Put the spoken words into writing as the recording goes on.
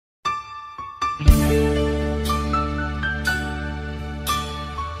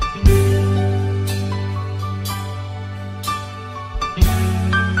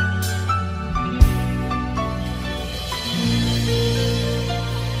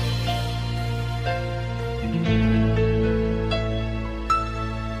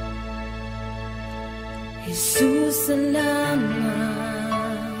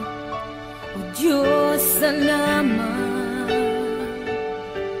salamat.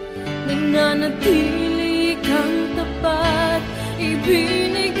 Nananatili kang tapat,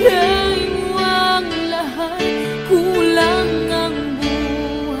 ibinigay mo ang lahat. Kulang ang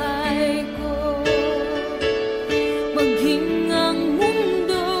buhay ko, maging ang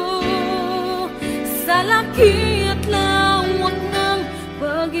mundo sa laki at lawak ng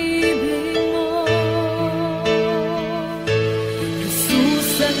pag-ibig mo. Jesus,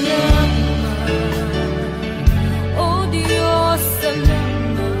 salamat. O Diyos,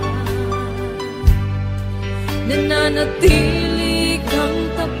 salamat. Nananatili kang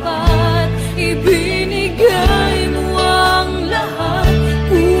tapat, ibinigay mo ang lahat.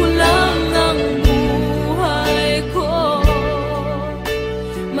 Kulang ang buhay ko,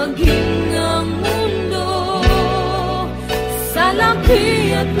 maging ang mundo sa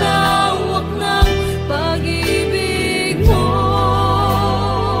laki at lawak ng pag-ibig mo.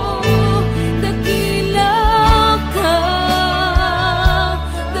 Dakila ka,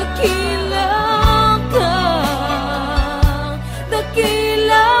 dakila ka,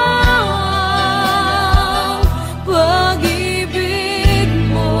 dakila ang pag-ibig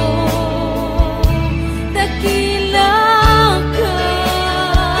mo. Dakila ka,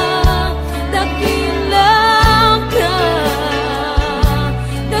 dakila ka,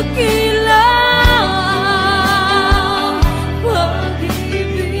 dakila ang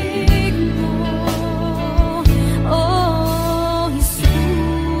pag-ibig mo. Oh, Jesus.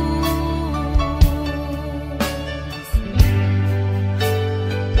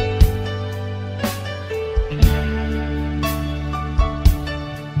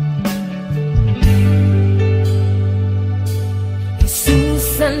 Jesus,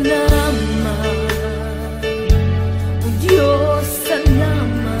 salamat. O Diyos,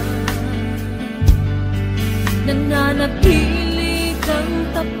 salamat. Nananatili kang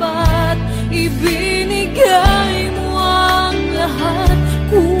tapat, ibinigay mo ang lahat.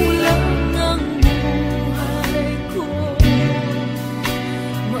 Kulang ang buhay ko,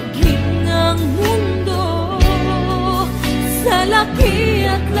 maging ang mundo sa laki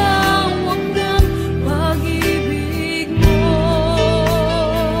at lawak ng pag-ibig mo.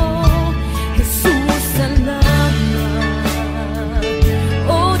 Jesus, salamat.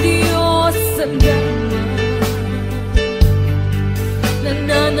 O Diyos, salamat.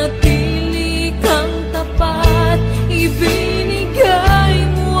 Nananatili kang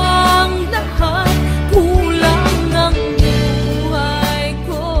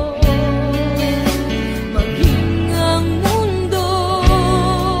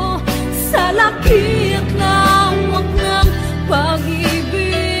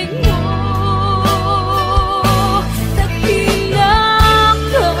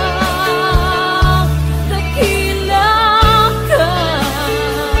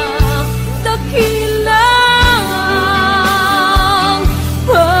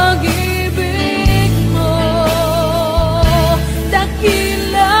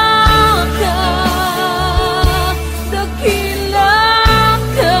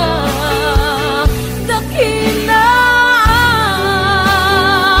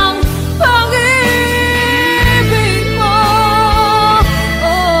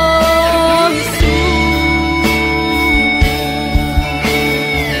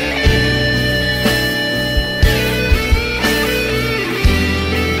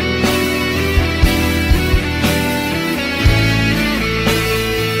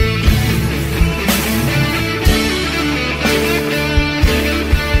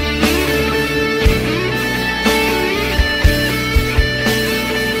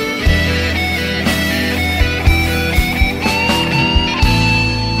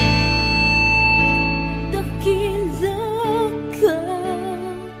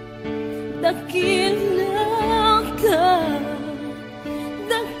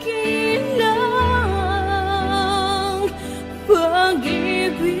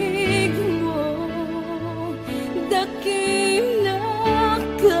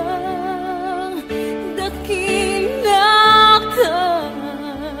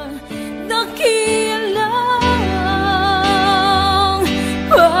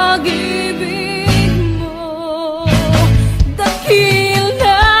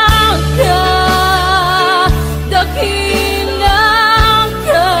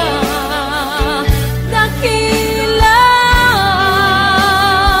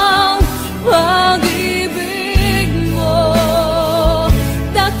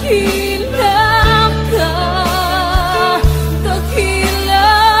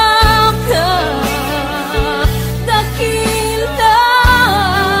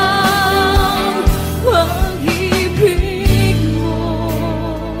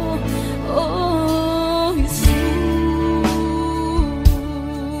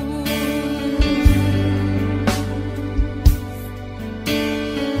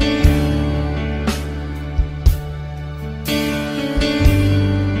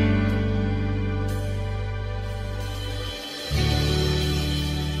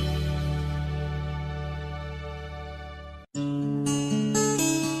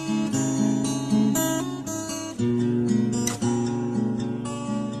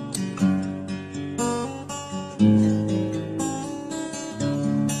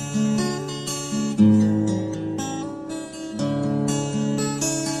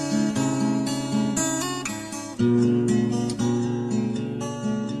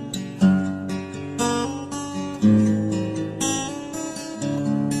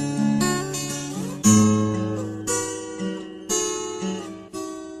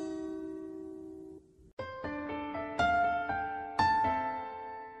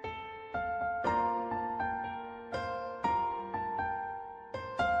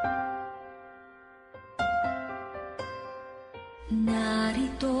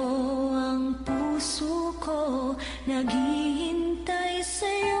Narito ang puso ko, naghihintay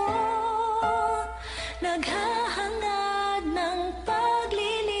sa'yo, naghahangad ng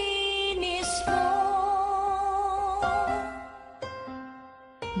paglilinis mo.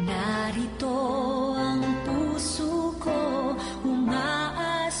 Narito ang puso ko,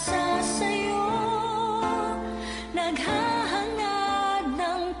 umaasa sa'yo, naghahangad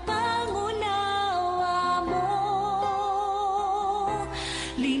ng pangunawa mo.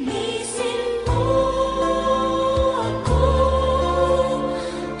 Linisin mo ako,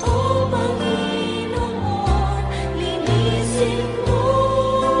 O Panginoon. Linisin mo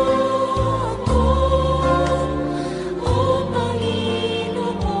ako, O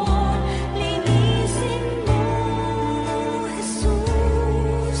Panginoon. Linisin mo,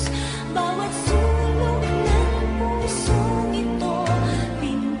 Jesus, bawat sulok ng pusong ito.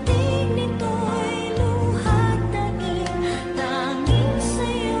 Pintig nito'y luhat daing, tanging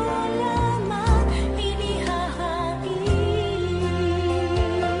sa'yo lamang inihahain.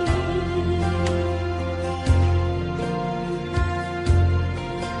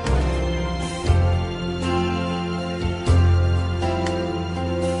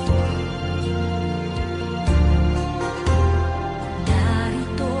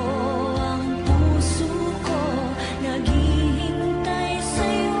 Narito ang puso ko, naghihintay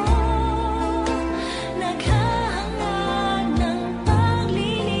sa'yo, naghahangad ng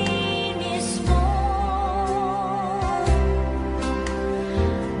paglilinis mo.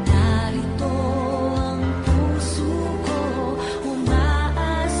 Narito ang puso ko,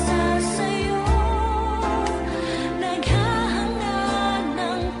 umaasa sa'yo, naghahangad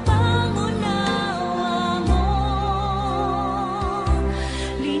ng pangunawa mo.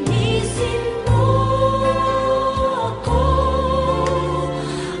 Linisin mo ako,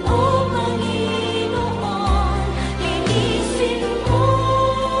 O Panginoon. Linisin mo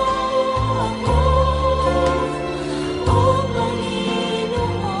ako, O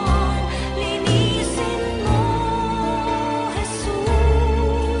Panginoon. Linisin mo,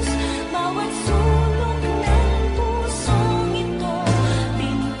 Jesus, bawat sulok ng pusong ito.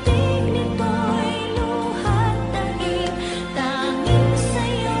 Pintig nito'y luhat daing, tanging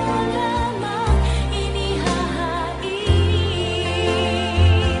sa'yo lamang inihahain.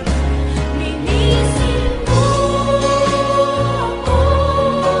 Linisin mo ako,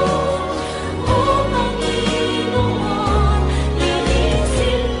 O Panginoon.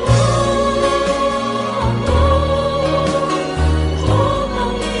 Linisin mo ako, O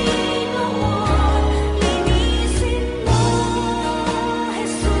Panginoon. Linisin mo,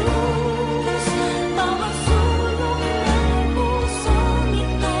 Jesus, bawat sulok ng pusong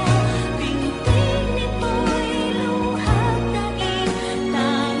ito. Pintig nito'y luhat daing,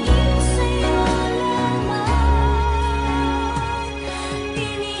 tanging sa'yo lamang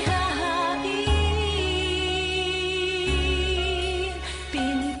inihahain.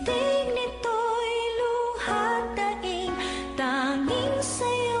 Pintig nito'y luhat daing, tanging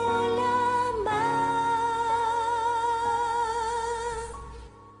sa'yo lamang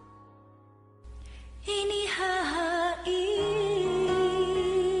inihahain.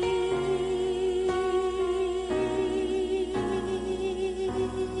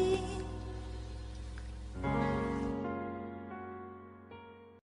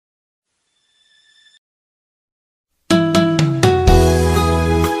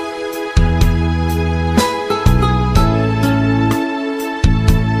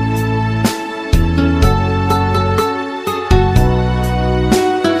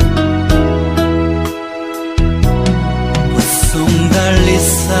 Pusong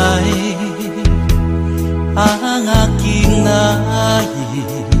dalisay ang aking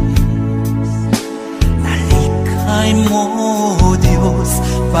nais, nalikhay mo, Diyos,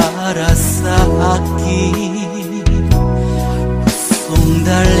 para sa akin. Pusong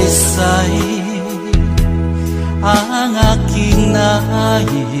dalisay ang aking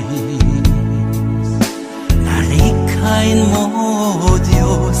nais, nalikhay mo,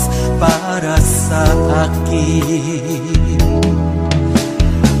 Diyos, para sa akin.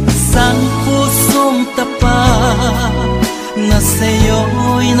 Isang pusong tapat na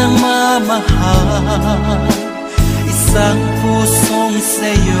sa'yo'y nangmamahal, isang pusong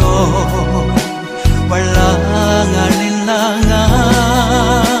sa'yo walang alinlangan,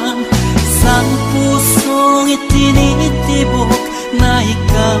 isang pusong itinitibok na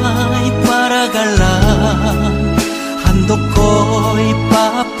ika'y paragalan. Handog ko'y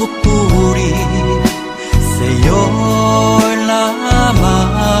papupuri sa'yo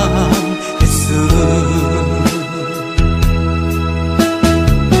lamang, Jesus.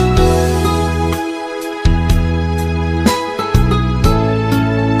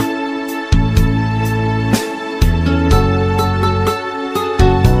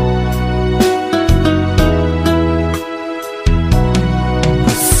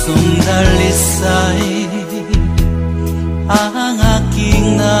 dalisay ang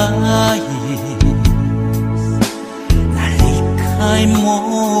aking nais. Nalikhay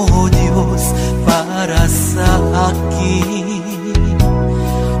mo, Diyos, para sa akin.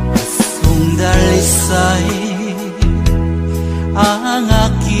 Pusong dalisay ang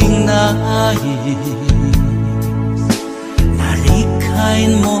aking nais.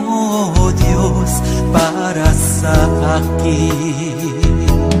 Nalikhain mo, Diyos, para sa akin.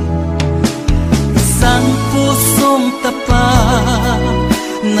 Isang pusong tapat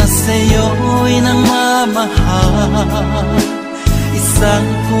na sa'yo'y nangmamahal. Isang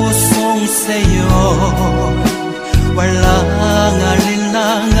pusong sa'yo walang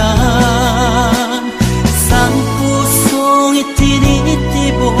alinlangan. Isang pusong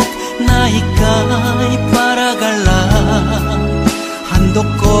itinitibok na ika'y paragalang. Handog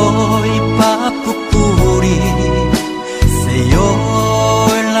ko'y papupuri sa'yo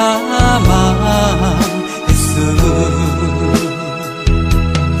lamang, Jesus.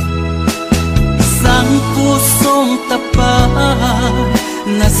 Isang pusong tapat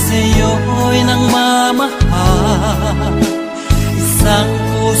na sa'yo'y nangmamahal. Isang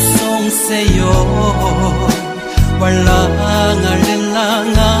pusong sa'yo walang alinlangan.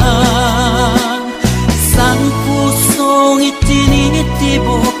 Isang pusong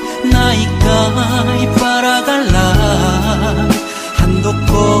itinitibok na ika'y paragalang. Handog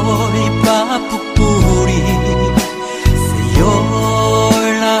ko'y papupuri sa'yo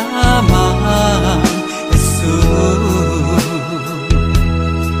lamang, Jesus.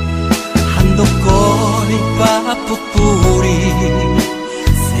 Handog ko'y papupuri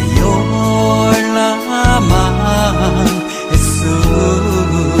sa'yo lamang, Jesus.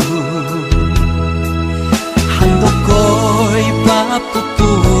 Handog ko'y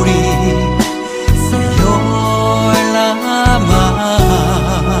papupuri sa'yo lamang,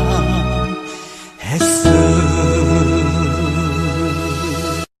 Jesus.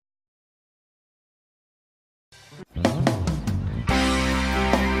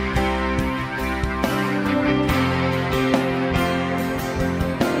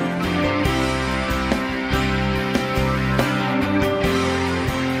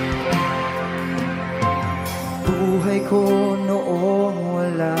 Buhay ko noong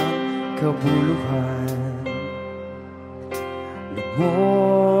walang kabuluhan,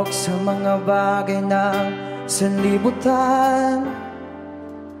 lubog sa mga bagay ng sanlibutan.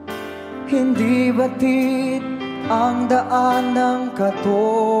 Hindi batid ang daan ng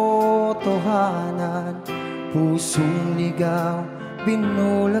katotohanan. Pusong ligaw,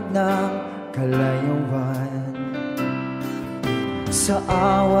 binulag ng kalayuan. Sa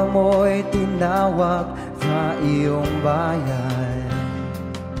awa mo'y tinawag na iyong bayan.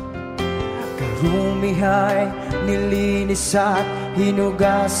 Karumihay, nilinis at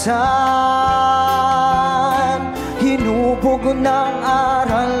hinugasan. Hinubog ng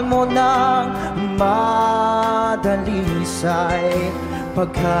aral mo ng madalisay.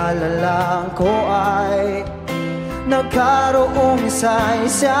 Pagkalalang ko ay nagkaroong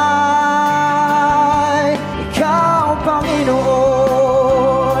saysay. Ikaw,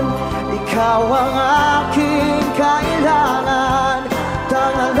 Panginoon, ikaw ang aking kailangan.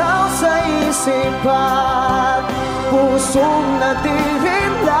 Tangalaw sa isipan, pusong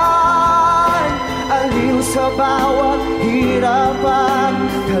natirimlan. Aliw sa bawat hirapan,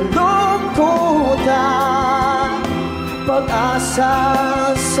 kalungkutan. Pag-asa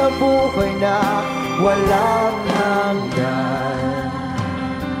sa buhay na walang hanggan.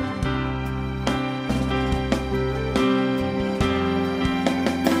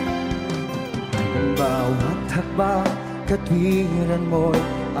 Bawat hakbang, katwiran mo'y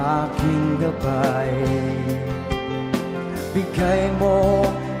aking gabay. Bigay mo,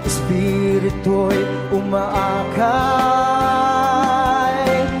 espiritu'y umaakay.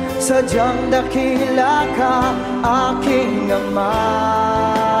 Sadyang dakila ka, aking Ama.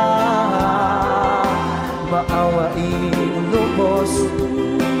 Maawain lubos,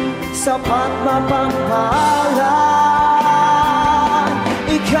 sapat mapagpalan.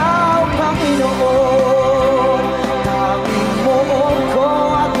 Ikaw, Panginoon, tanging mo ko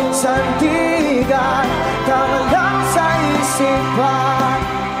at sandigan. Tangalang sa isipan,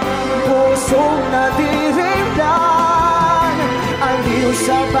 pusong nadirimlan. Aliw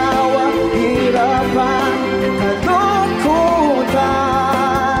sa bawat hirapan,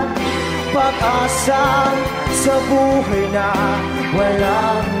 kalungkutan. Pag-asa sa buhay na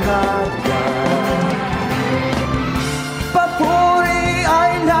walang hanggan. Papuri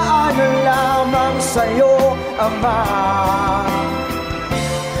ay naanan lamang sa'yo, Ama.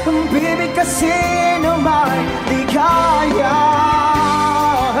 Bibig kasi naman di kaya.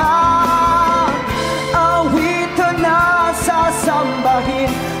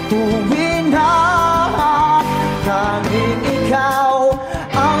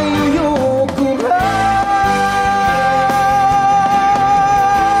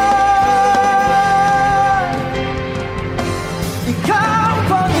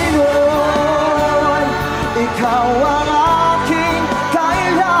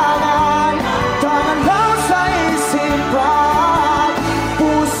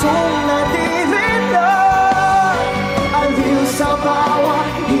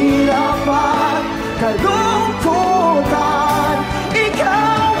 kalungkutan.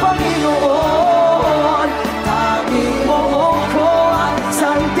 Ikaw, Panginoon, tanging mo ko at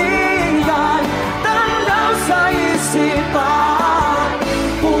sandigan. Tanaw sa isipan,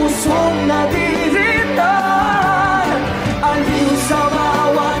 pusong nadiritan, aliw sa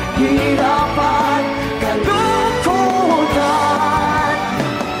bawat hirapan, kalungkutan.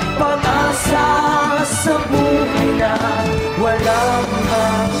 Pag-asa sa buhay na walang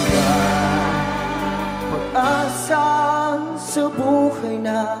hanggan. Pag-asa sa buhay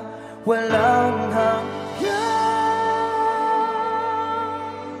na walang hanggan.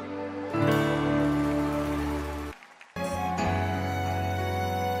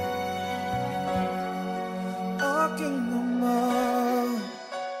 Aking Ama,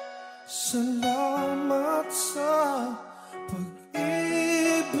 salamat sa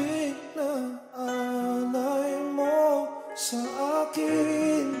pag-ibig na alay mo sa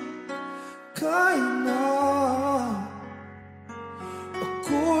akin. Kahit na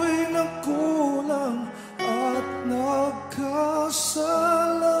ako'y nagkulang at nagkasala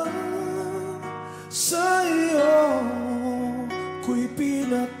sa iyo, ako'y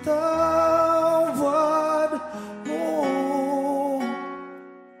pinatawad mo.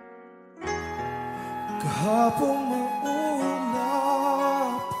 Kahapong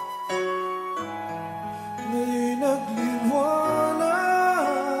maulap, ngayon'y nagliwanag.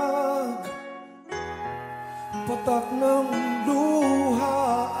 Patak ng luha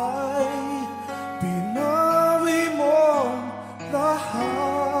ay binawi mo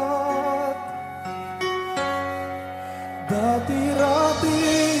lahat.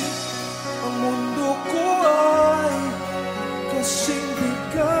 Dati-rati ang mundo ko ay kasing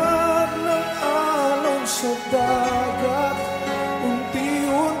bigat ng alon sa dagat.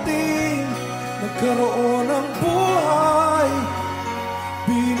 Unti-unting nagkaroon ng buhay,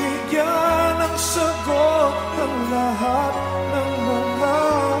 binigyan ng sagot ang lahat ng mga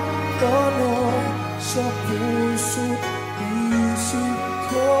tanong sa puso't isip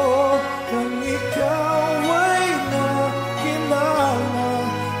ko. Nang ikaw ay nakilala,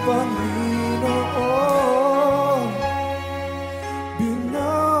 Panginoon,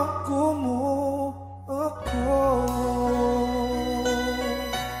 binako mo ako.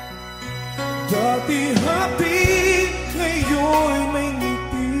 Dati happy, ngayon'y may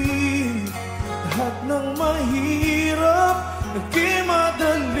ngiti. Lahat ng mahirap naging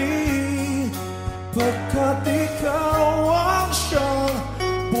madali, pagkat ikaw ang siyang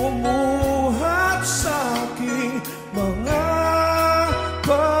bumuhat sa aking mga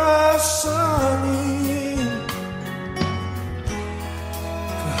pasanin.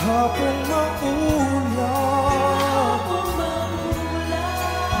 Kahapong maulap,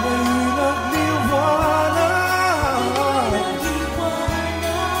 ngayon'y nagliwanag.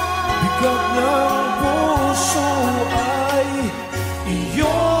 Bigat ng puso ay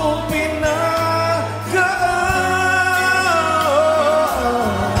iyong pinagaan.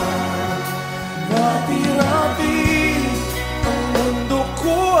 Rati-rati ang mundo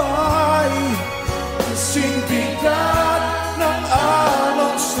ko ay kasing bigat ng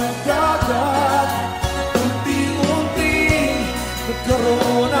alon sa dagat. Unti-unti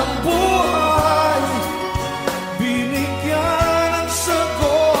nagkaroon ng buhay, binigyan ng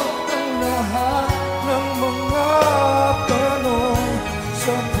sagot ang lahat ng mga tanong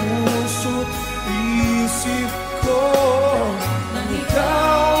sa puso't isip ko. Nang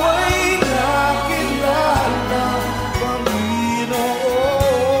ikaw ay nakilala, Panginoon,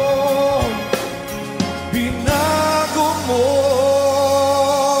 binago mo.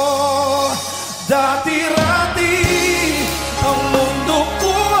 Dati-rati ang mundo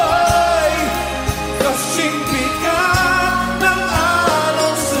ko ay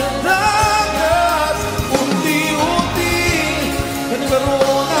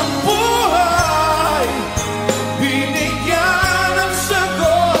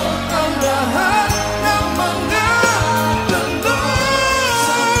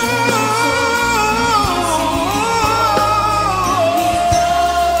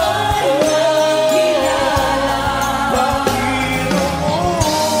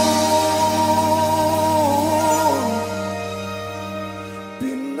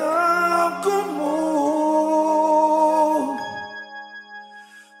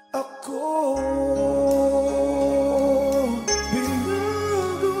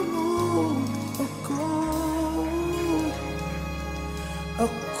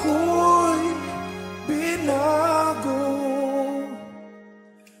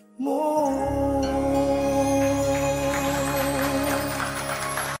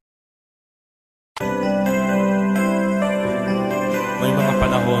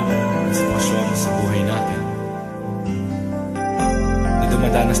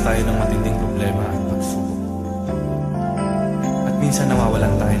tayo ng matinding problema at pagsubok. At minsan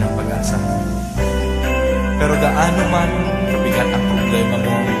nawawalan tayo ng pag-asa. Pero gaano man kabigat ang problema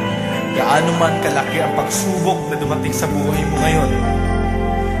mo, gaano man kalaki ang pagsubok na dumating sa buhay mo ngayon,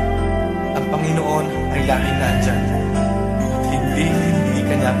 ang Panginoon ay laging nandyan at hindi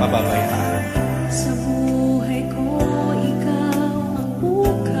ka niya pababayaan. Sa buhay ko, ikaw ang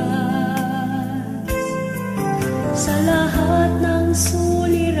bukas. Sa lahat ng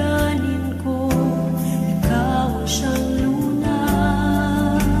suliranin ko, ikaw ang siyang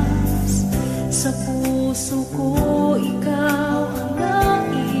lunas. Sa puso ko, ikaw ang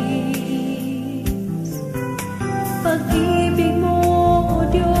nais. Pag-ibig mo, O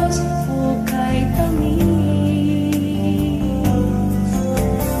Diyos, hukay tamis.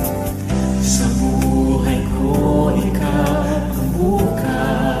 Sa buhay ko, ikaw ang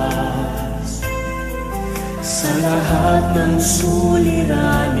bukas. Sa lahat ng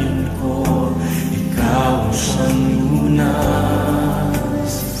suliranin ko, ikaw ang siyang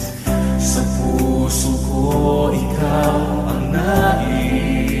lunas. Sa puso ko, ikaw ang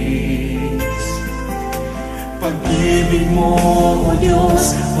nais. Pag-ibig mo, O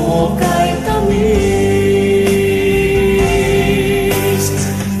Diyos, hukay tamis.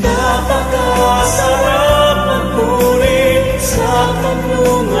 Napakasarap magpuri sa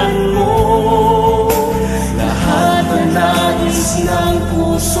kanlungan mo. Lahat na nais ng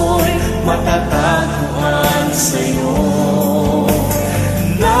puso'y matatagpuan sa'yo.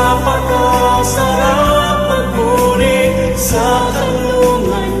 Napakasarap magpuri sa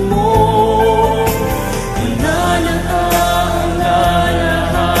kanlungan mo.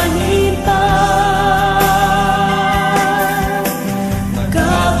 Alalahanin pa,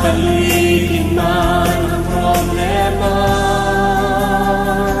 magkapaligid man ang problema.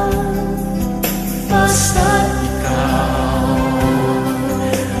 Basta't ikaw,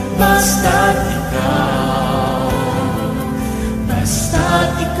 basta't ikaw,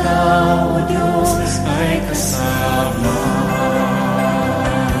 basta't ikaw, O Diyos, ay kasama.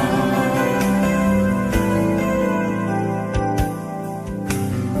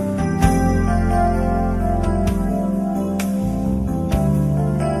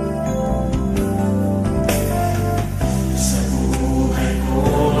 Sa buhay ko,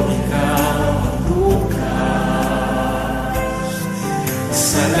 ikaw ang bukas.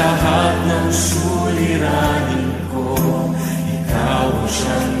 Sa lahat ng suliranin ko, ikaw ang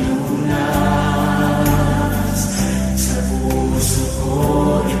siyang lunas.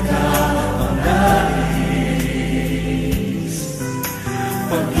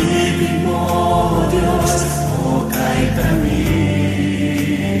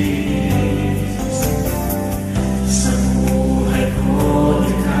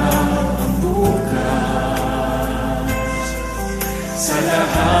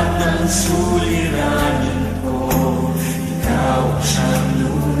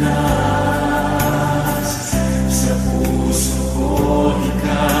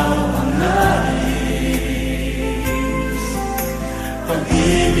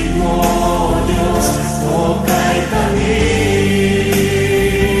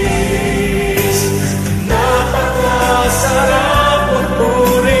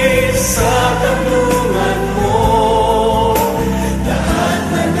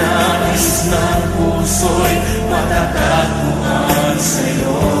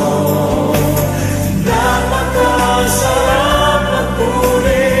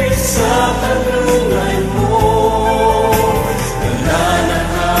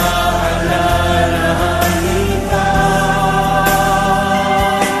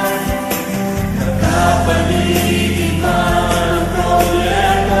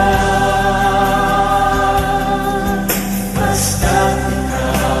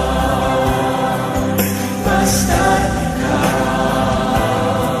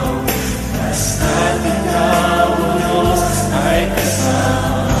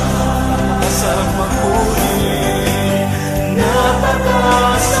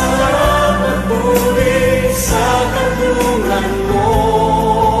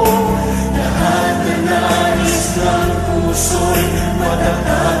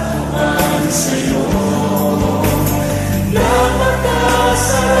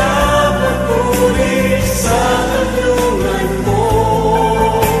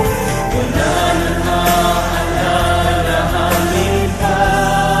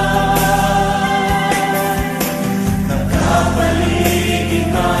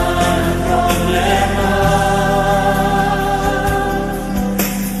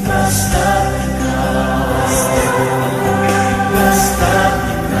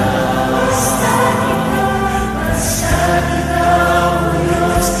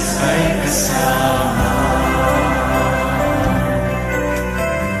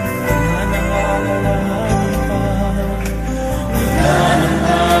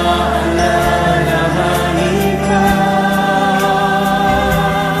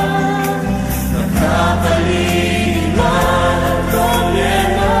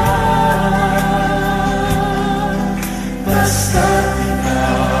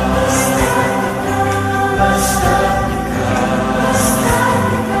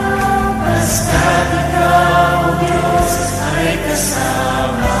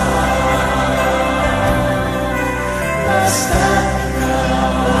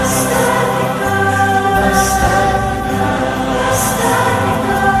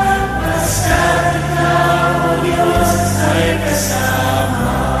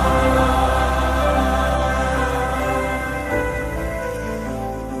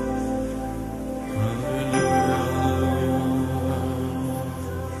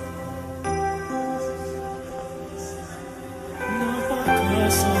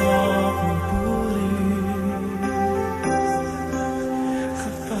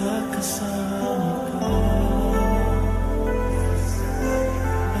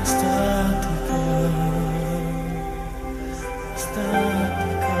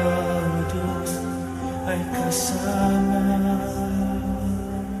 kasama.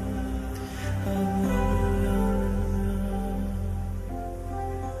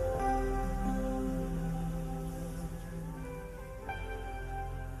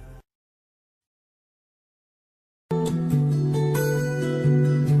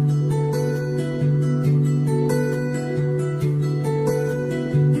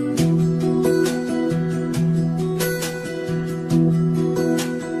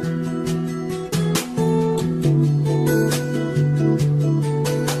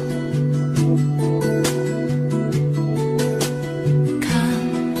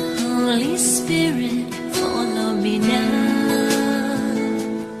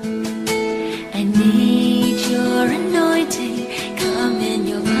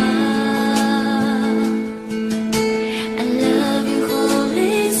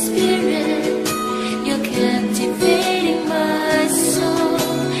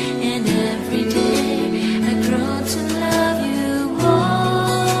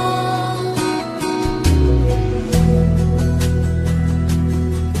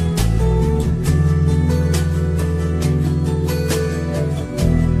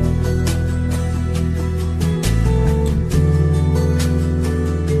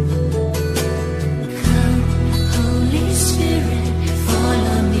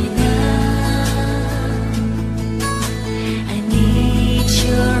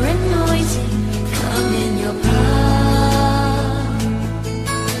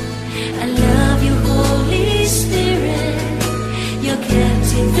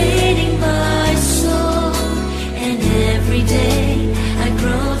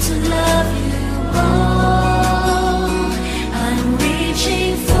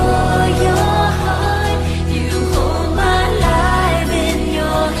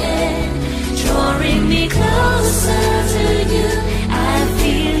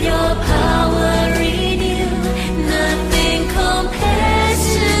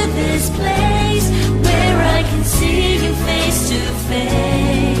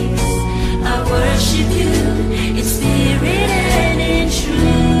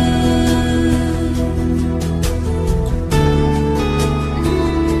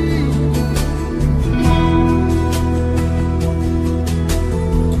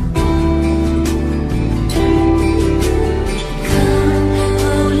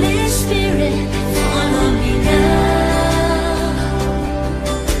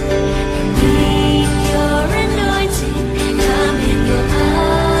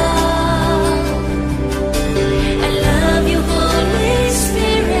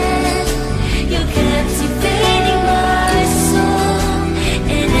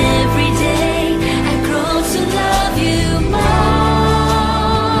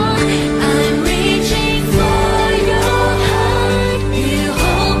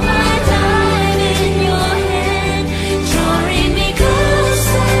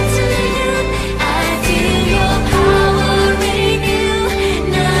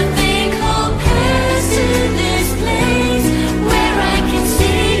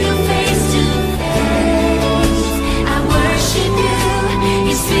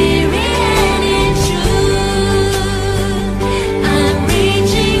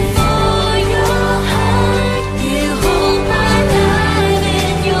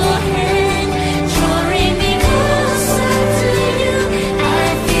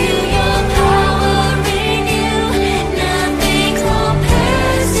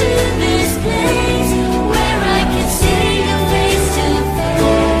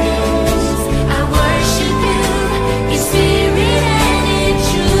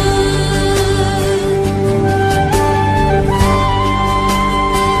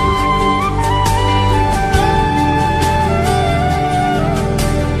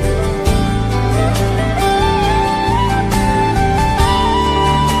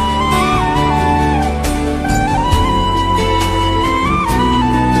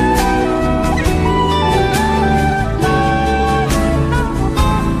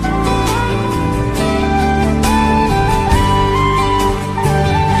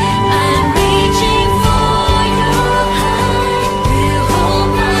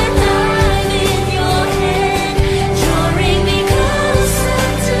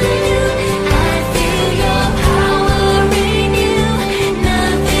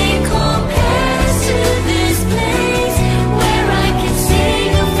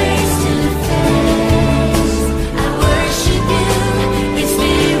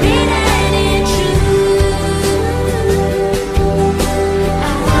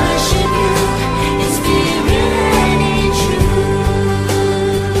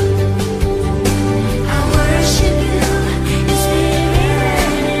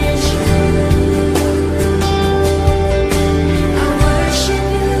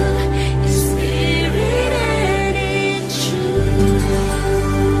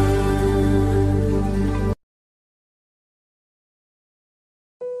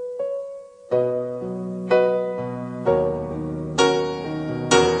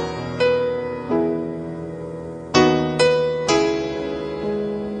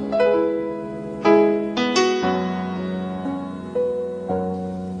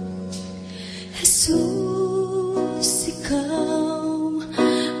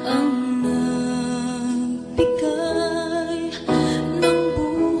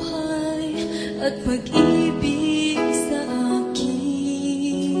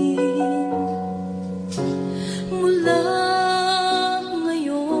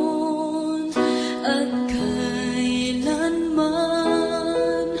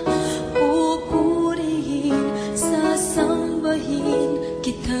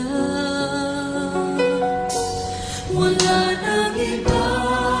 ikaw. Wala nang iba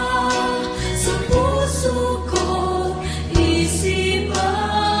sa puso ko, isipan,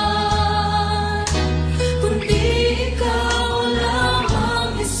 kundi ikaw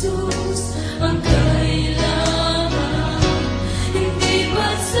lamang, Jesus, ang kailangan. Hindi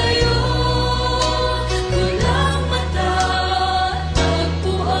ba't sa'yo ko lang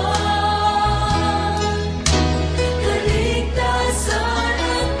matatagpuan? Kaligtasan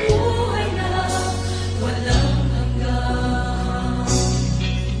at buhay na walang hanggan.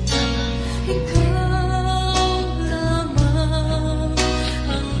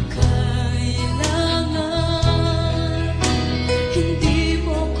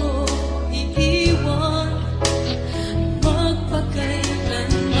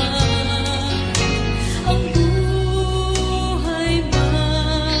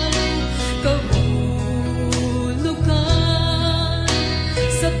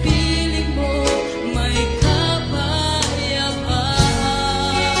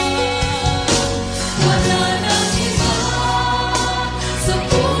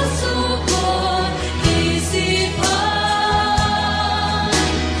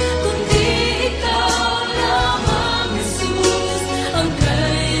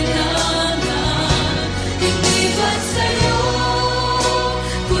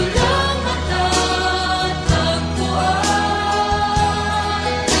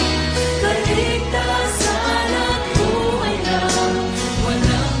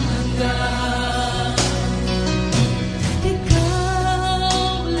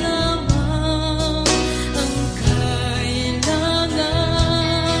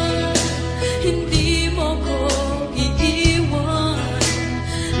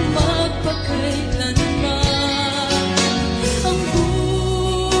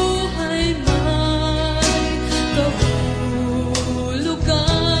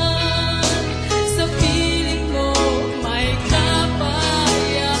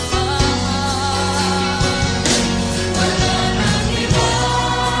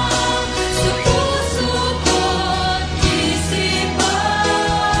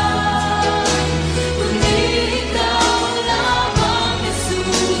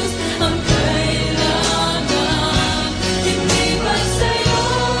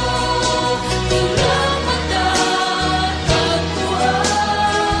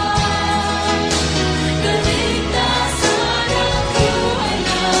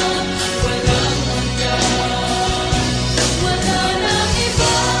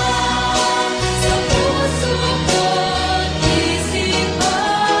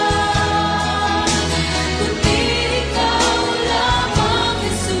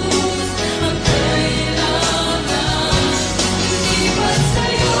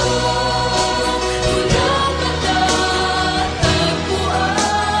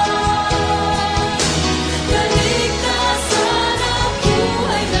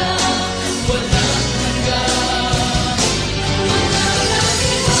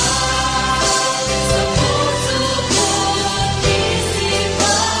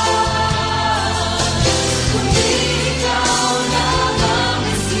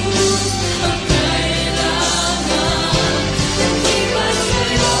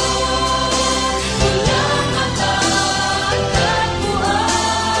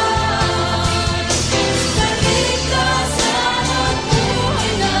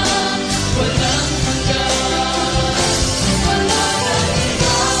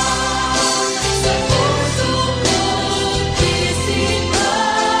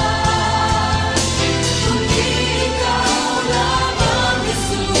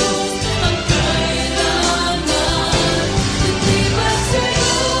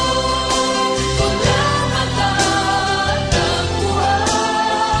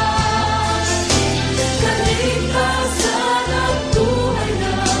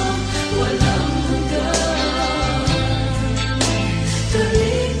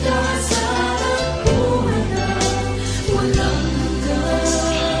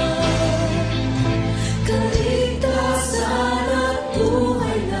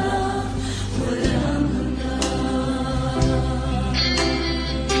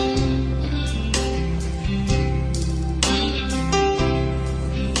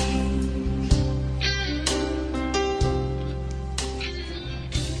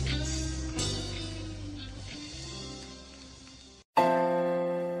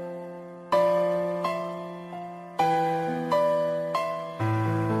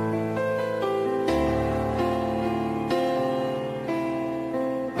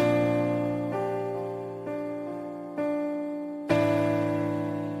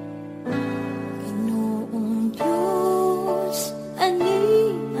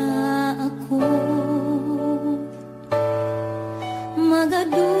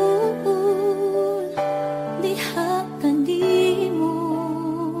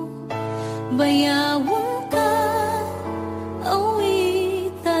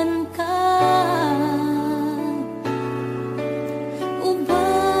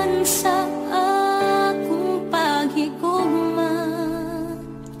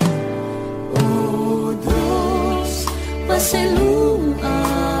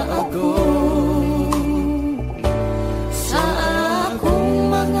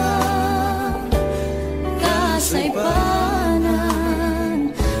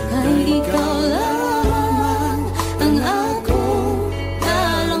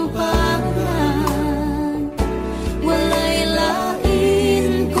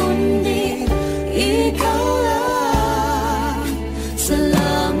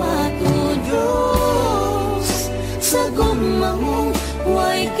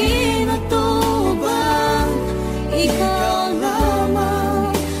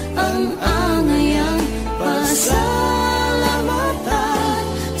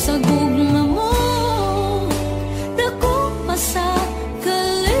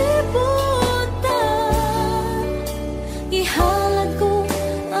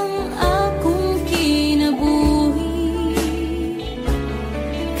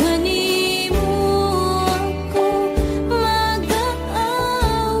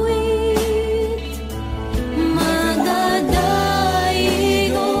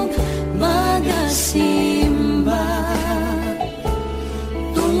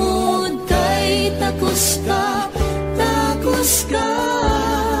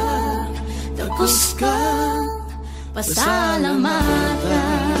 takos kang pasalamatan.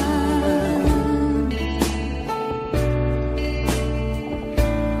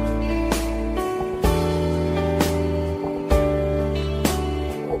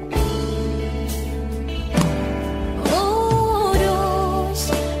 Oh Diyos,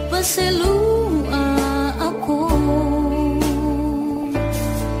 pasalua ako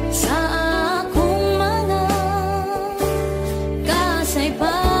sa akong mga kasaypanan,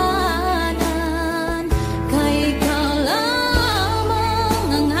 kay ikaw lamang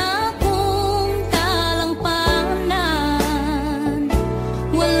ang akong talampanan.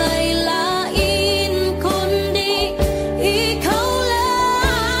 Walay lain kundi ikaw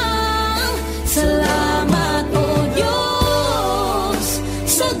lang. Salamat o Diyos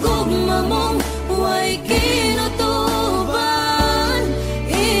sa gugma mong huway kinutuban.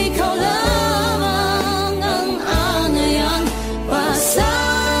 Ikaw lamang ang angayang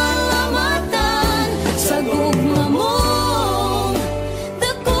pasalamatan. Sa gugma mong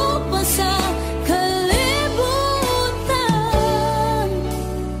dako pa sa kalibutan,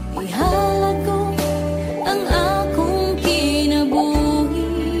 ihalad ko ang akong kinabuhi.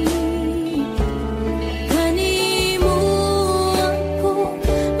 Kanimo ako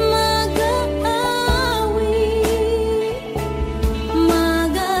mag-aawi,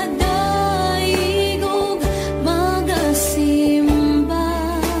 magadaigog, magasimba.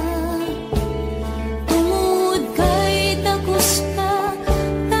 Tungod kay takos ka,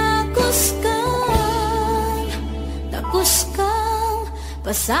 takos kang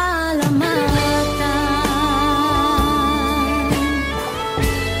pasalamatan.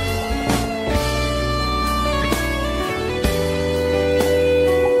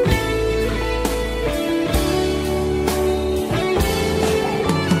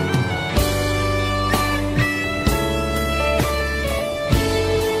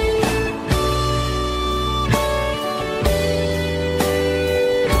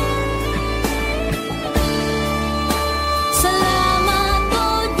 Salamat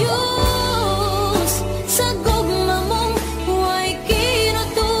o Diyos sa gugma mong huway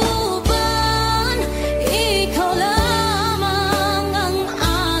kinutuban. Ikaw lamang ang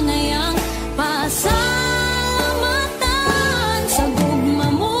angayang pasalamatan. Sa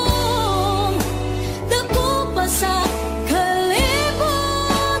gugma mong dako pa sa kalibutan,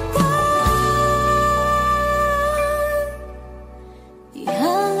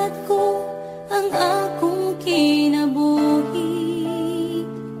 ihalad ko ang akong kinabuhi.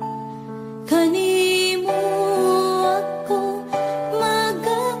 Kanimo ako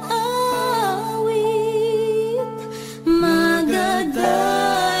mag-aawit,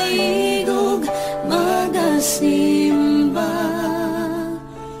 magadaigog, magasimba.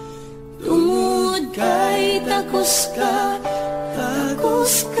 Tungod kay takos ka,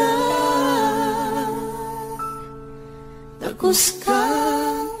 takos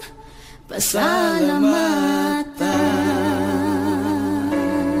kang pasalamatan.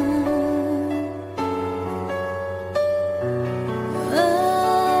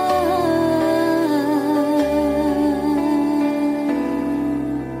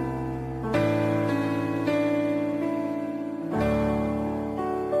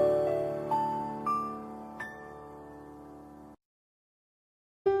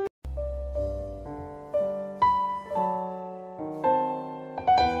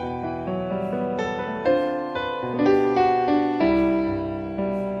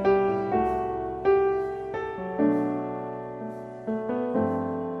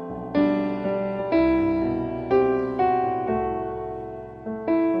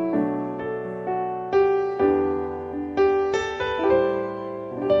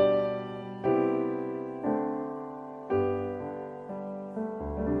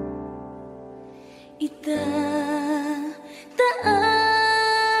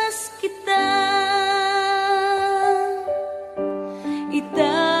 Itataas kita,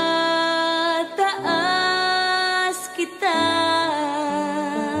 itataas kita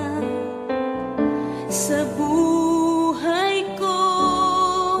sa buhay ko,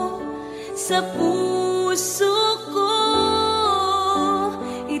 sa puso ko.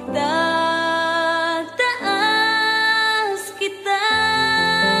 Itataas kita,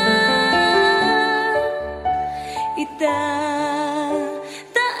 itataas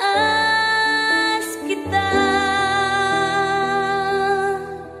kita,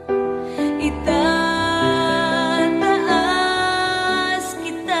 itataas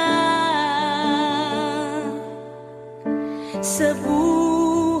kita sa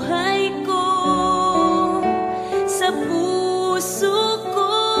buhay ko, sa puso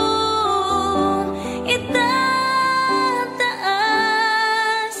ko. Itataas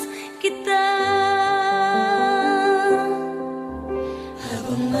kita.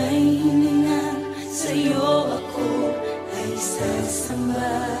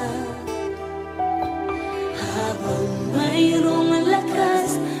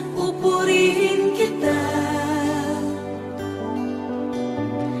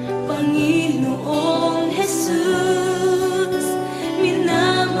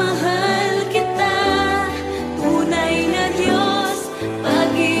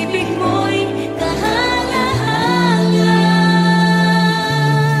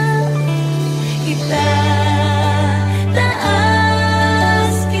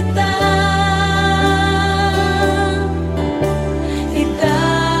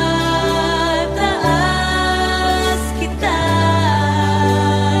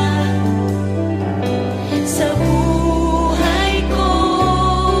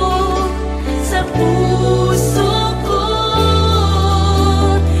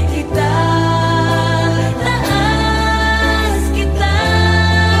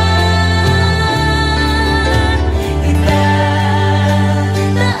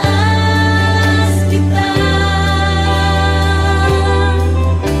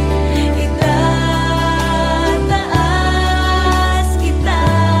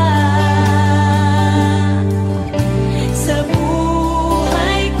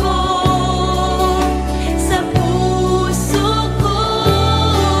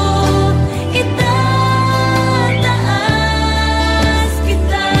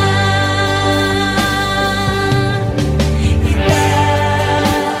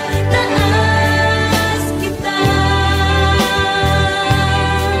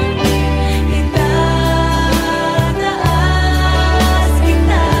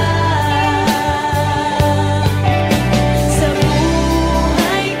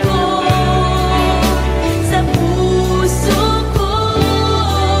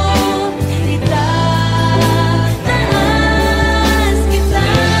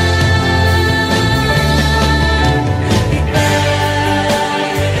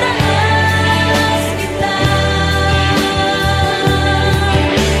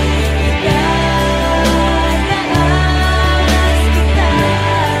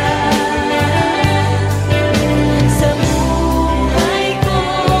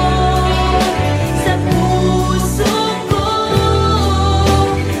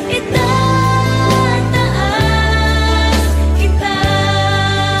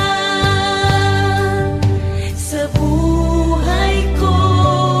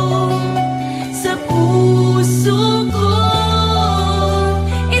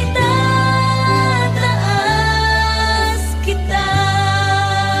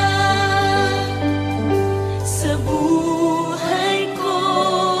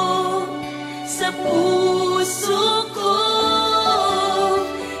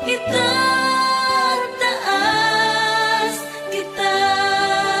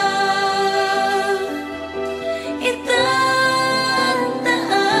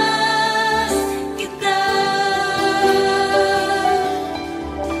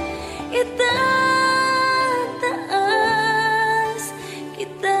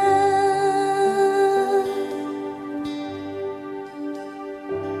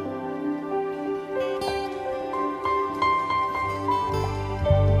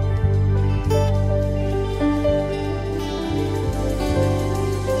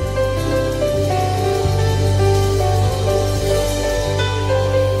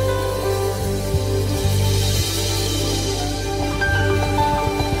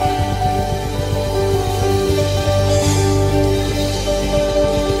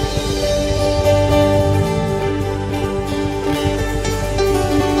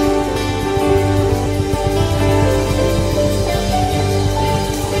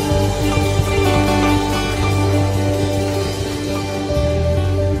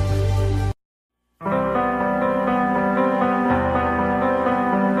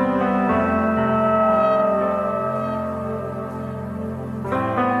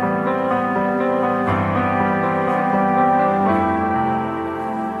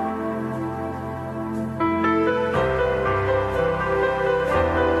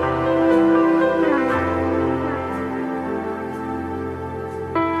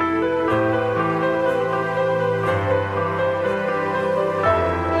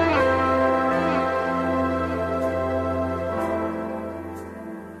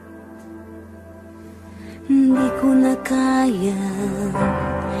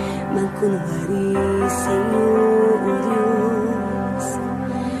 magkunwari sa'yo, O Diyos.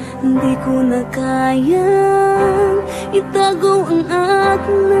 Hindi ko na kayang itago ang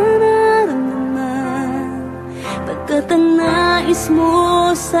aking nararamdaman, pagkat ang nais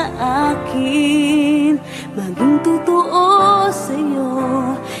mo sa akin maging totoo sa'yo.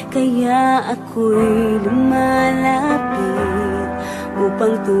 Kaya ako'y lumalapit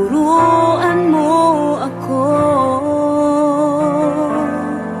upang turuan mo ako.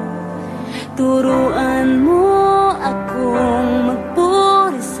 Turuan mo akong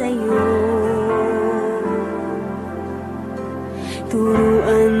magpuri sa'yo.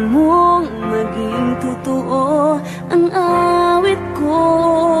 Turuan mong maging totoo ang awit ko,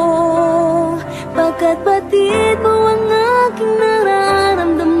 pagkat batid mo ang aking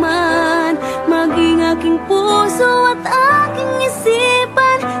nararamdaman, maging aking puso at aking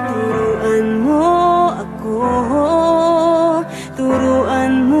isipan. Turuan mo ako,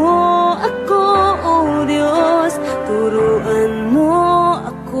 turuan mo ako, O Diyos. Turuan mo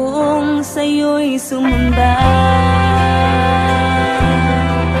akong sa'yo'y sumamba.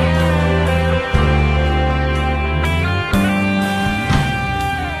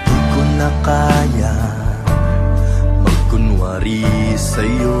 Kaya magkunwari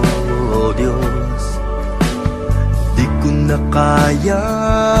sa'yo, O Diyos. Di ko na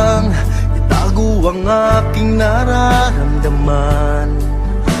kayang itago ang aking nararamdaman,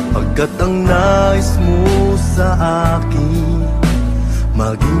 pagkat ang nais mo sa akin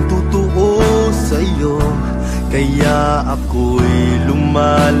maging totoo sa'yo. Kaya ako'y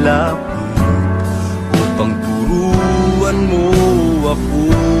lumalapit upang turuan mo ako.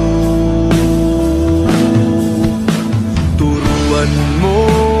 Turuan mo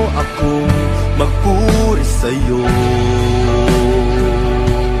akong magpuri sa'yo.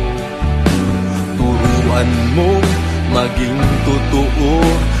 Turuan mo maging totoo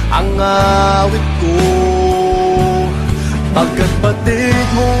ang awit ko, pagkat batid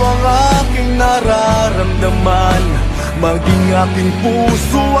mo ang aking nararamdaman, maging aking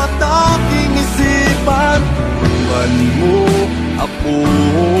puso at aking isipan. Turuan mo ako,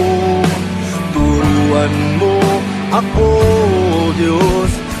 turuan mo ako,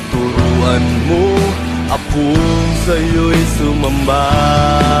 Diyos. Turuan mo akong sa'yo'y sumamba.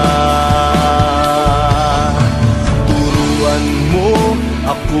 Turuan mo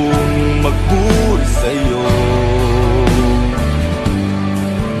akong magpuri sa'yo.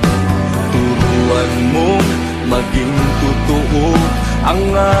 Turuan mo maging totoo ang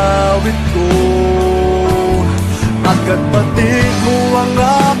awit ko, pagkat batid mo ang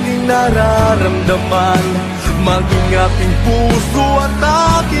aking nararamdaman, maging aking puso at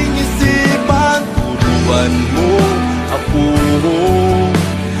aking isipan. Turuan mo ako,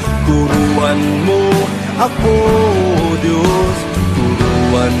 turuan mo ako, Diyos.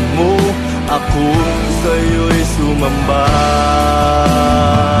 Turuan mo akong sa'yo'y sumamba.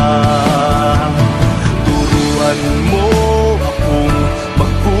 Turuan mo akong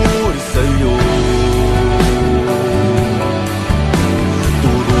magpuri sa'yo.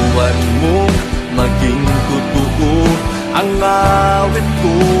 Turuan mo maging totoo ang awit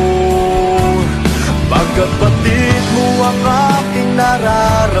ko, pagkat batid mo ang aking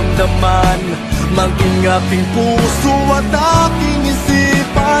nararamdaman, maging aking puso at aking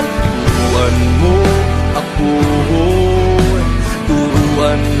isipan. Turuan mo ako,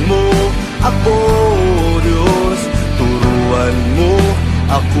 turuan mo ako, Diyos. Turuan mo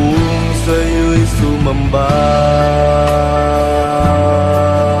akong sa'yo'y sumamba.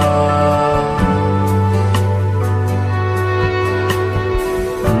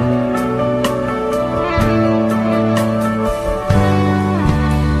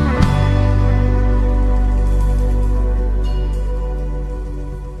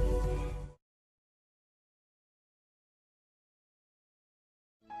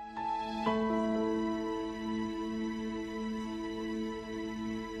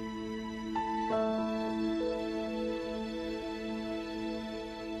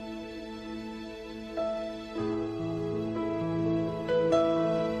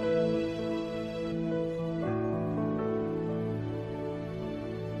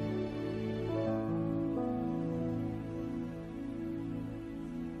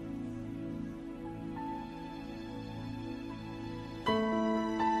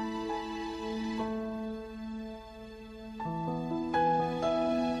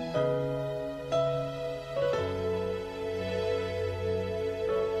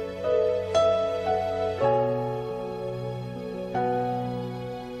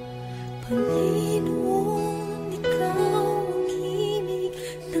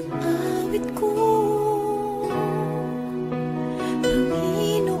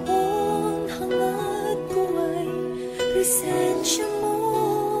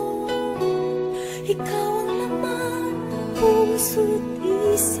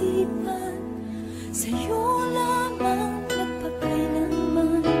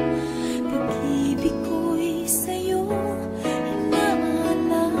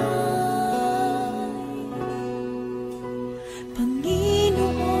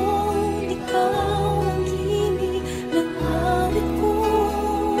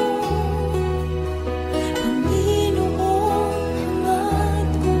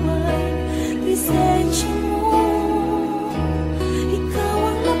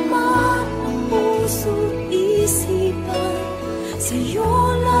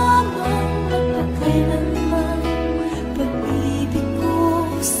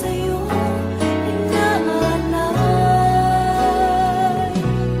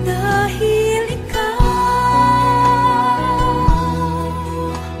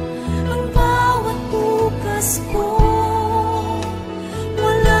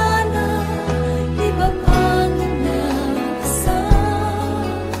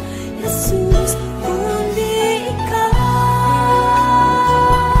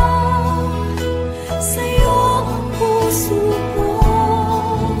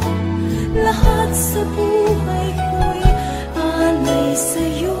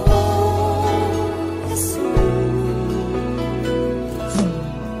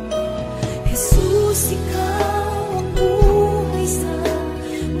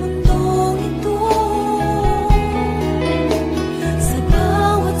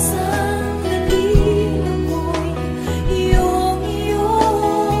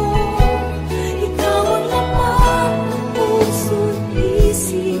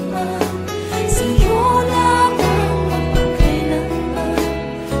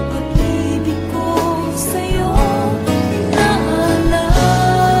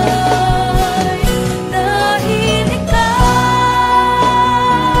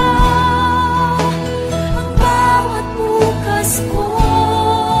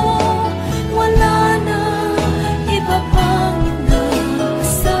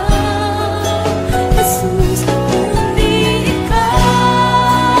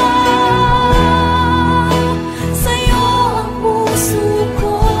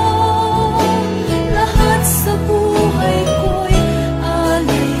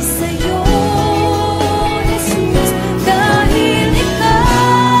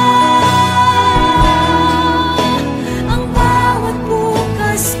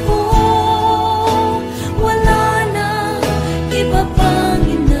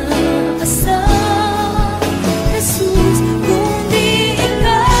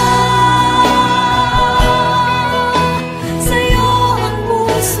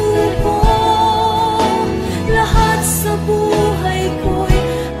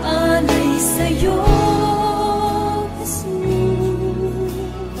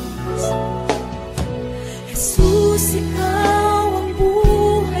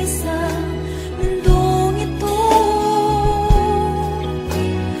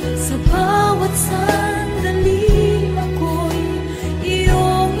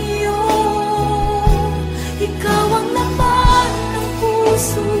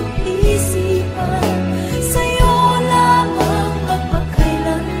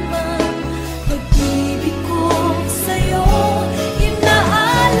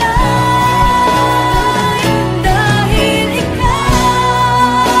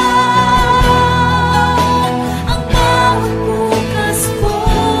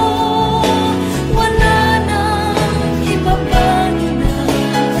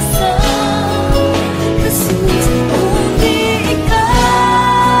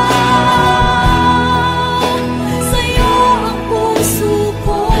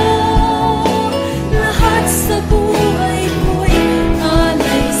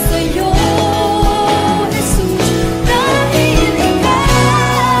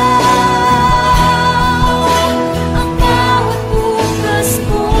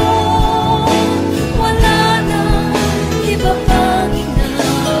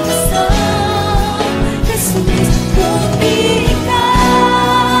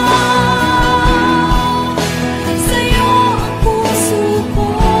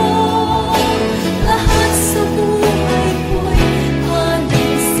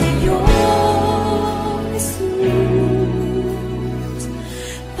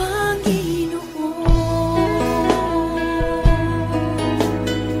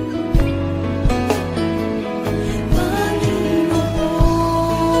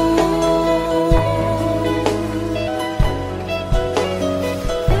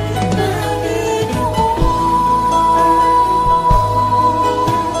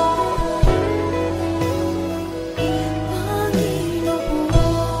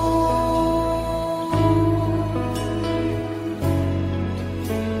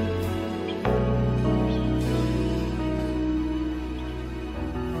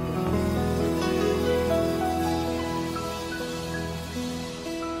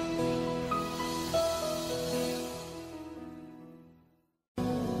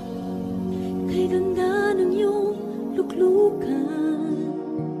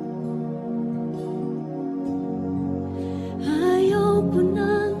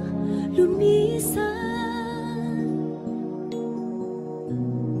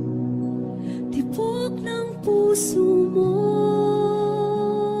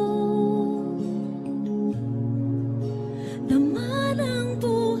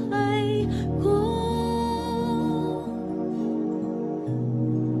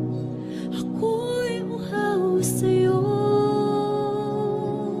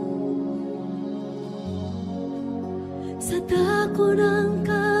 dako ng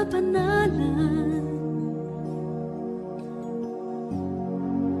kapanalan,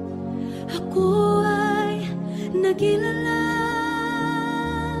 ako ay nagilalas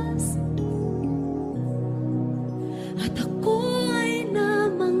at ako ay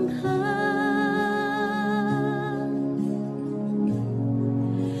namangha.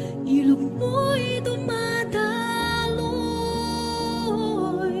 Ilog mo'y dumadaloy,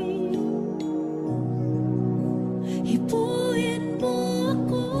 hipuin mo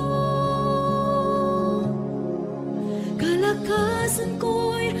ako. Kalakasan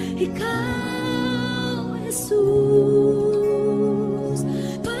ko'y ikaw, Jesus.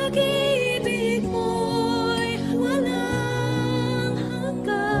 Pag-ibig mo'y walang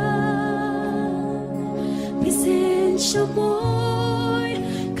hanggan. Presensya mo'y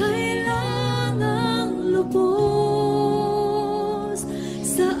kailangang lubos.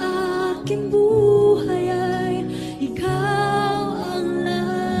 Sa aking buhay ay ikaw ang lahat.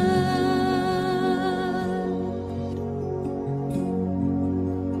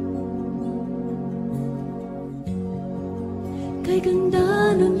 Kay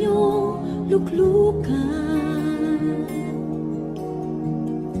ganda ng iyong luklukan,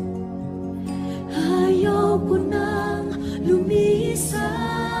 ayaw ko nang lumisan.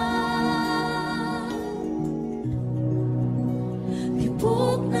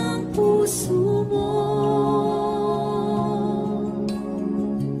 Tibok ng puso mo,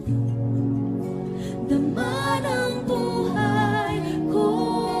 dama ng buhay ko.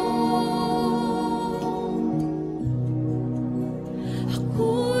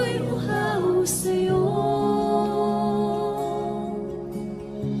 Ako'y uhaw sa'yo.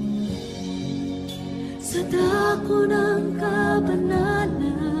 Sa dako ng kabanalan,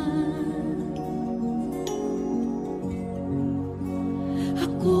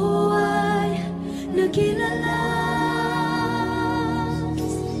 ako ay nagilalas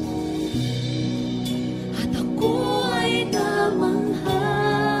at ako ay namangha.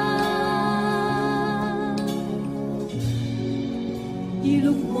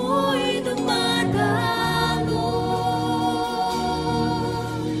 Ilog mo'y dumadaloy,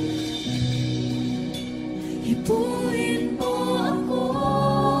 hipuin mo ako.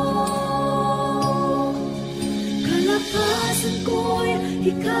 Kalakasan ko'y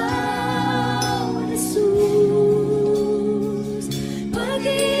ikaw, Jesus.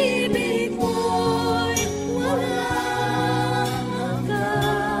 Pag-ibig mo'y walang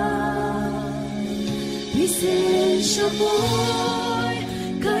hanggan. Presensya mo'y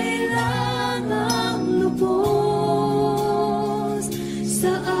kailangang lubos.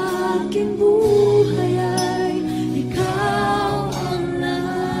 Sa aking buhay ay ikaw ang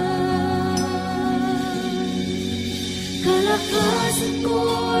lahat. Kalakasan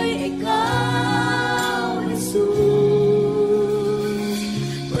ko'y ikaw, Jesus.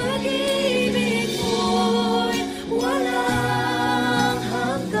 Pag-ibig mo'y walang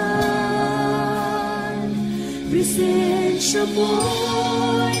hanggan. Presensya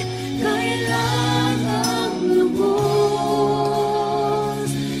mo'y kailangang lubos.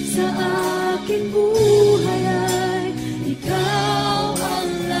 Sa aking buhay ay ikaw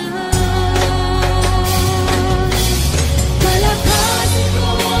ang lahat. Kalakasan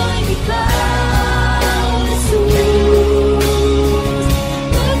ko'y ikaw, Jesus.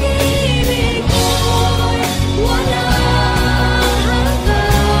 Pag-ibig mo'y walang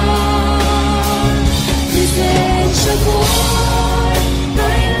hanggan. Presensya mo'y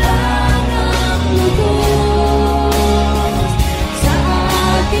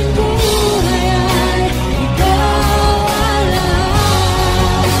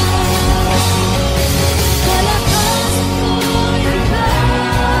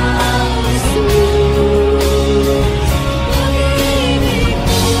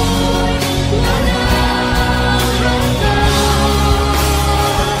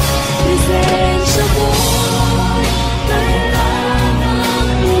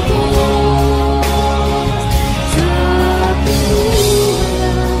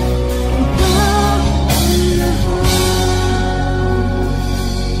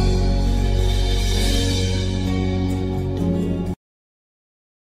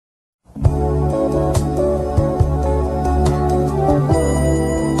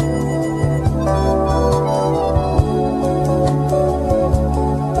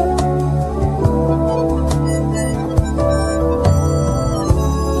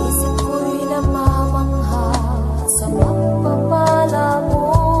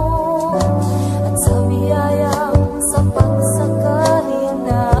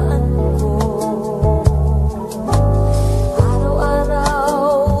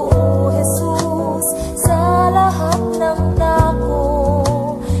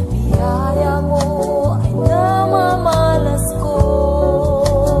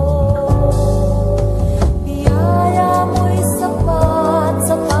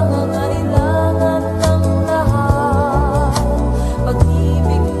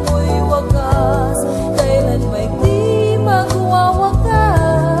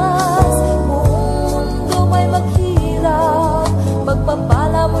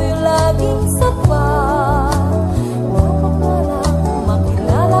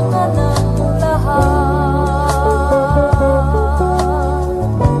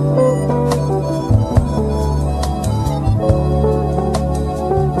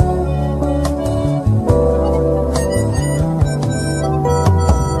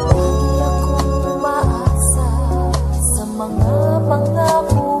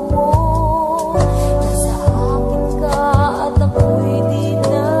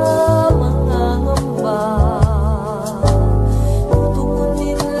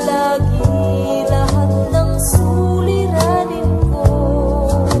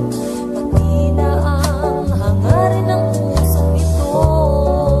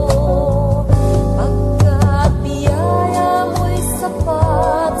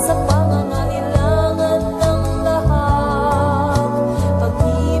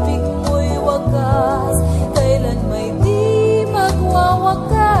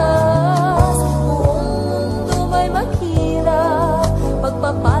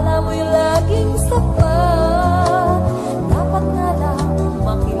pagpapala mo'y laging sapat. Dapat na lang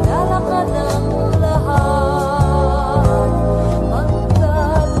makilala ka ng lahat.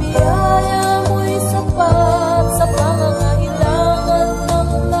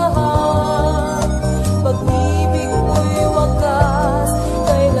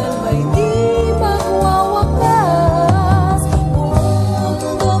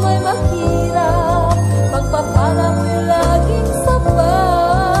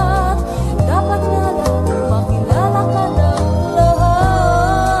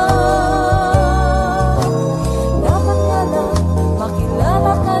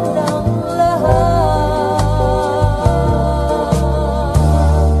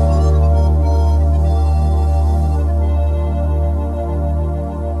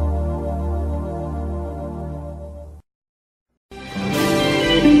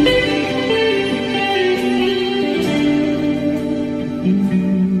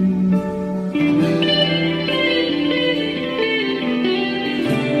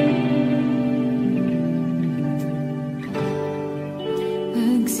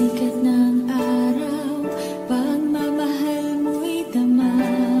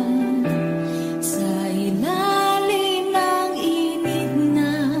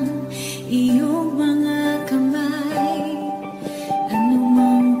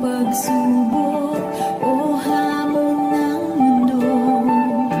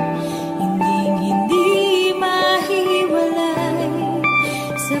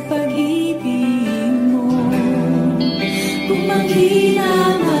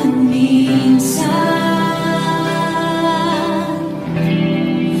 Mahina man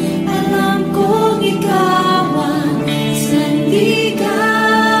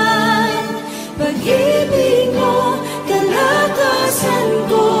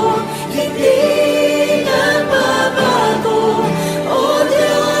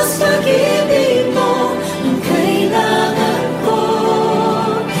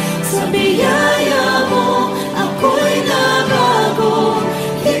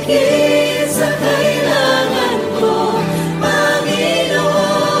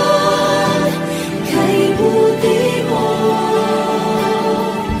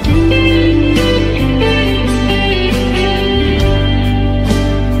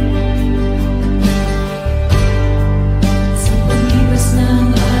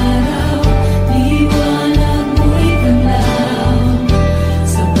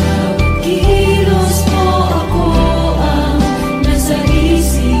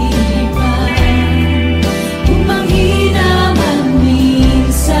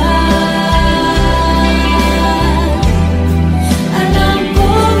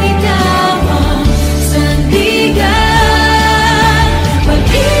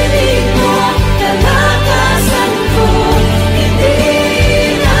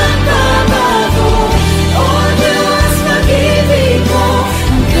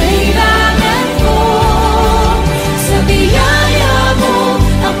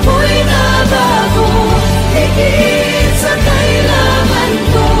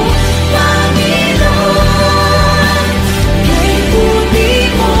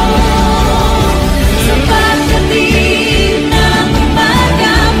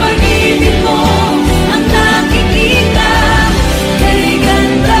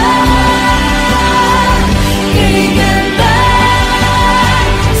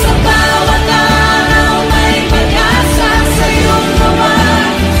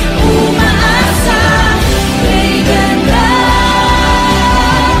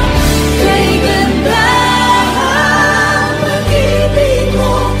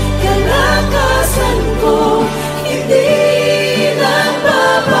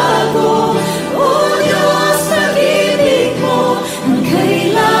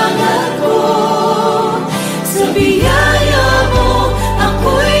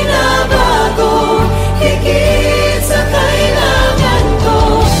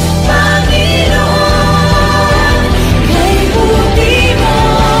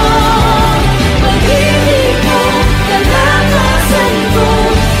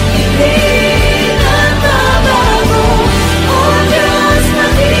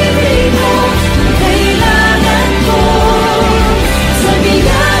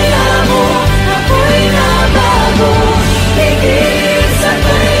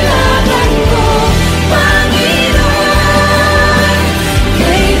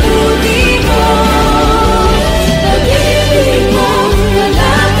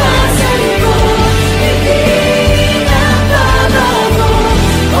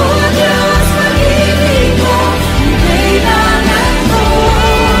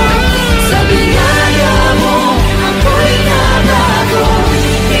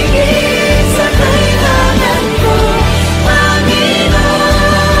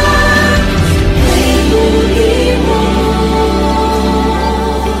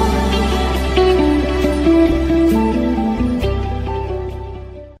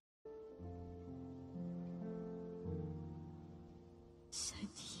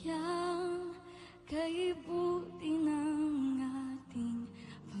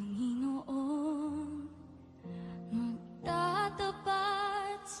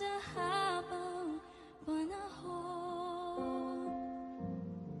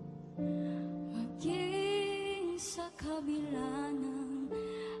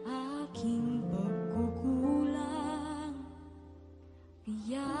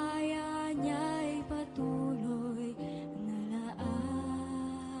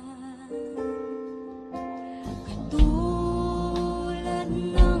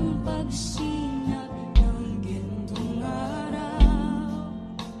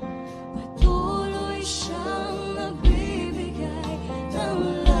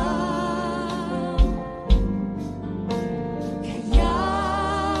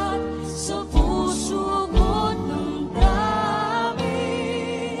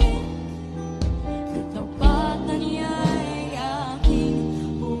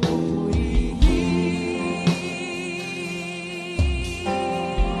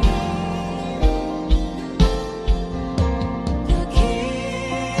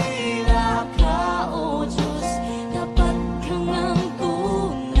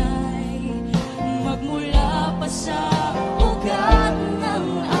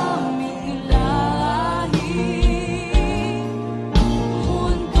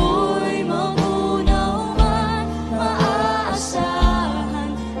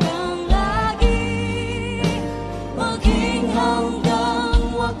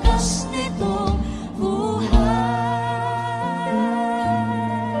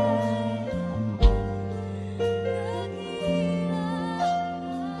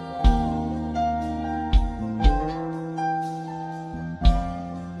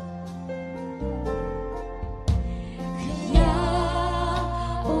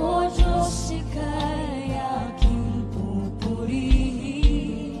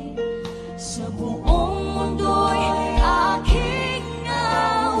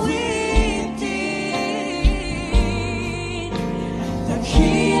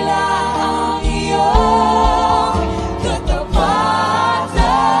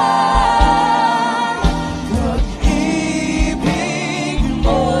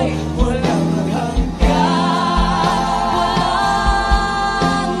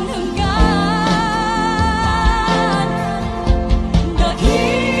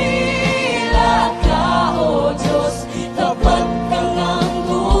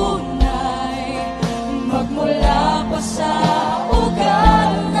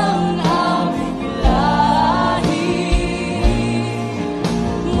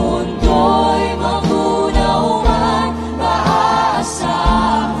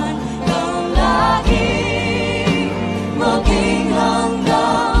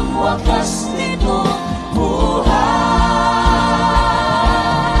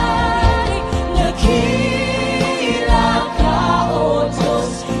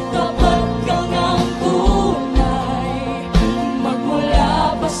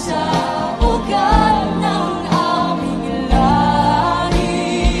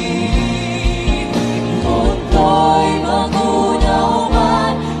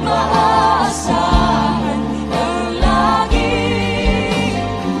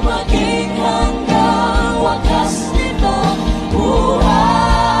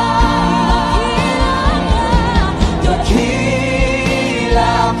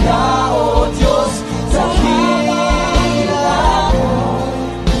ka, O Diyos, dakila mo.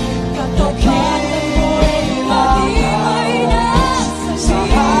 Katapanan mo'y matibay na sa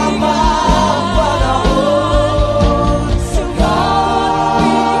habang panahon. Sa bawat bihati,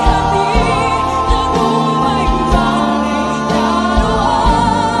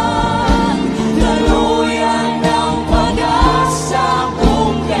 tagumpay banging naroon. Daluyan ng pag-asa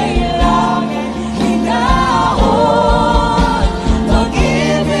kung kailangan hinahon.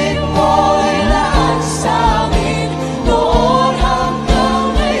 Pag-ibig mo'y lahat sa amin noon hanggang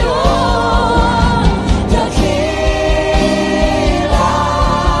ngayon. Dakila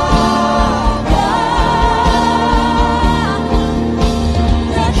ka,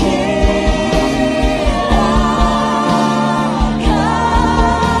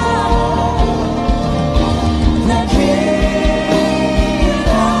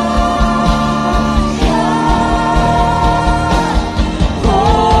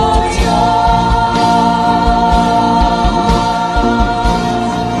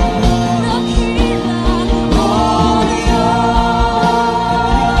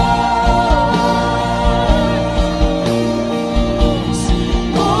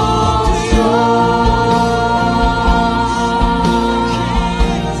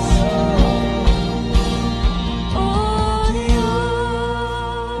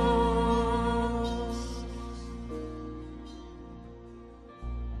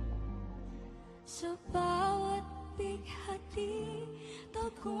 sa bawat bighati,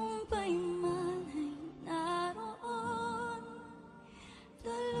 tagumpay man ay naroon.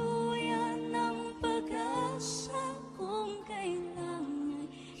 Daluyan ng pag-asa kung kailangan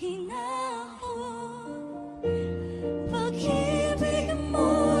hinahon. Pag-ibig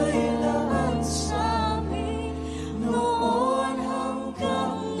mo'y lahat sa amin noon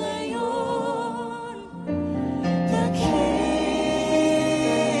hanggang ngayon. Dakila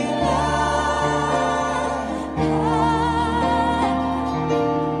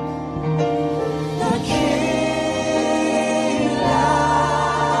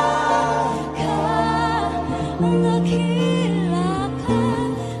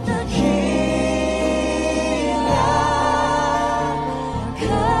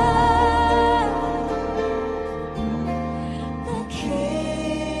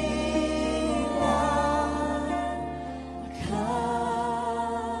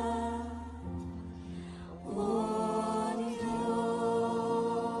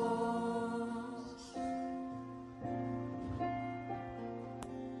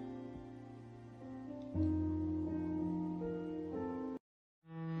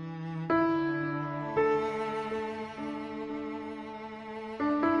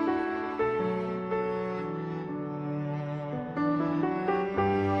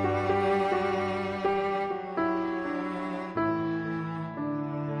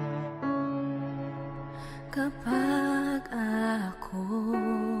kapag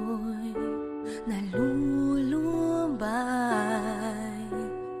ako'y nalulumbay,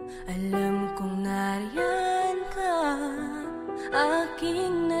 alam kong nariyan ka,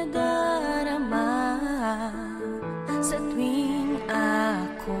 aking nadarama. Sa tuwing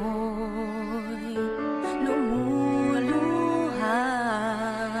ako'y lumuluha,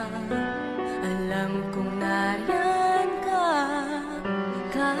 alam kong nariyan ka,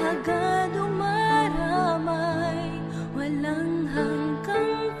 kaagad umaramay. Walang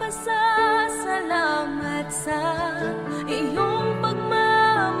hanggang pasasalamat sa iyong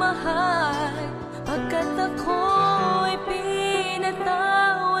pagmamahal, pagkat ako'y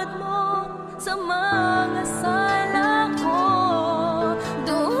pinatawad mo sa mga sala ko.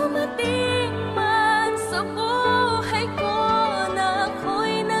 Dumating man sa buhay ko na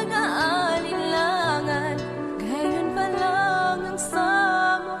ako'y nag-aalinlangan, gayon pa lang ang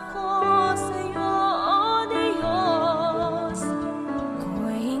samo ko sa'yo, O Diyos.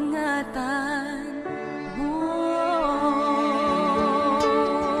 Ko'y ingatan mo.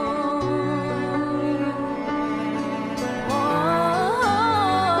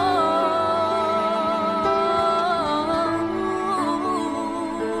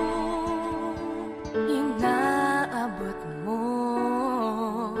 Yung naabot mo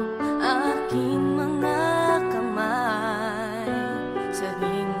aking mga kamay, sa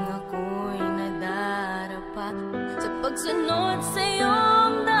ring ako'y nadarapa sa pagsunod sa'yo.